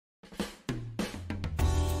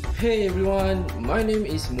Hey everyone, my name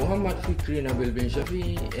is Muhammad Fikri Nabil bin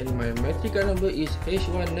Shafi and my matric card number is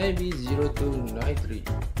H1B0203.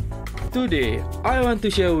 Today, I want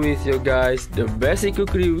to share with you guys the basic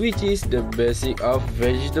cookery, which is the basic of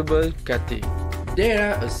vegetable cutting.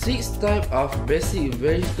 There are 6 types of basic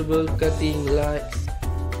vegetable cutting likes.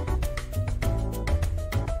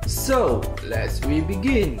 So, let's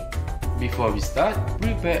begin. Before we start,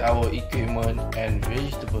 prepare our equipment and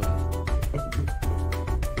vegetables.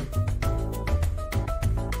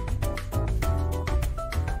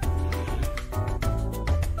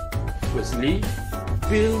 Firstly,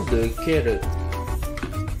 peel the carrot.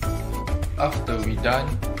 After we done,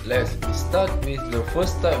 let's start with the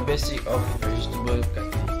first type basic of vegetable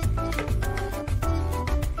cutting.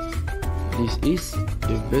 This is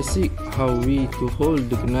the basic how we to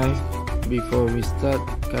hold the knife before we start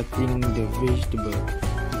cutting the vegetable.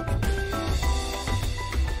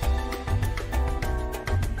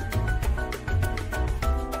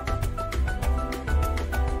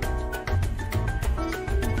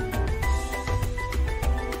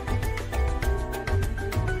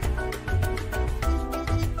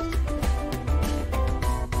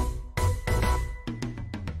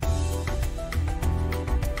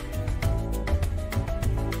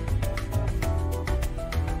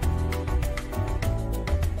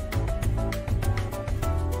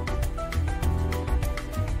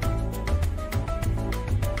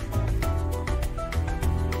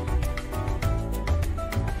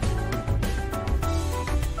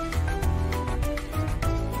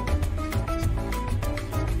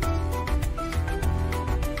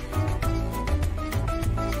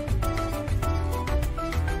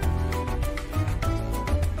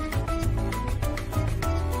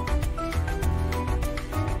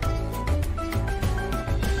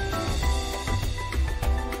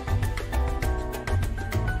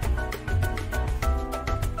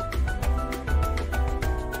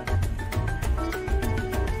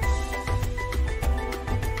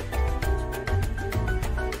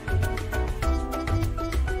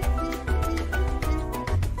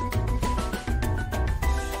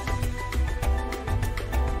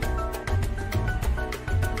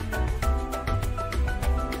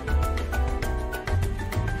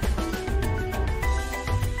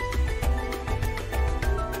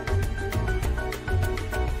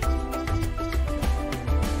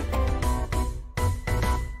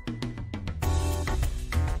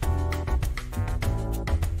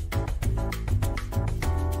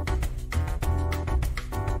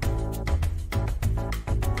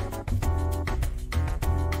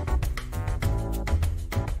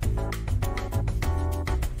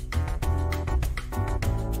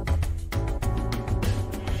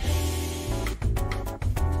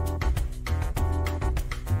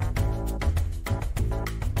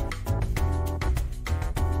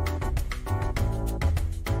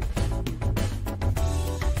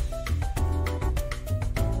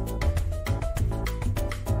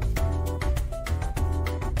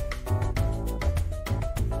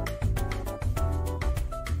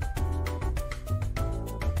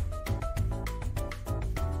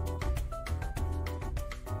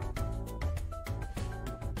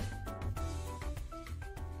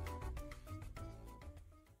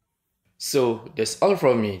 So that's all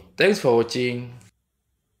from me. Thanks for watching.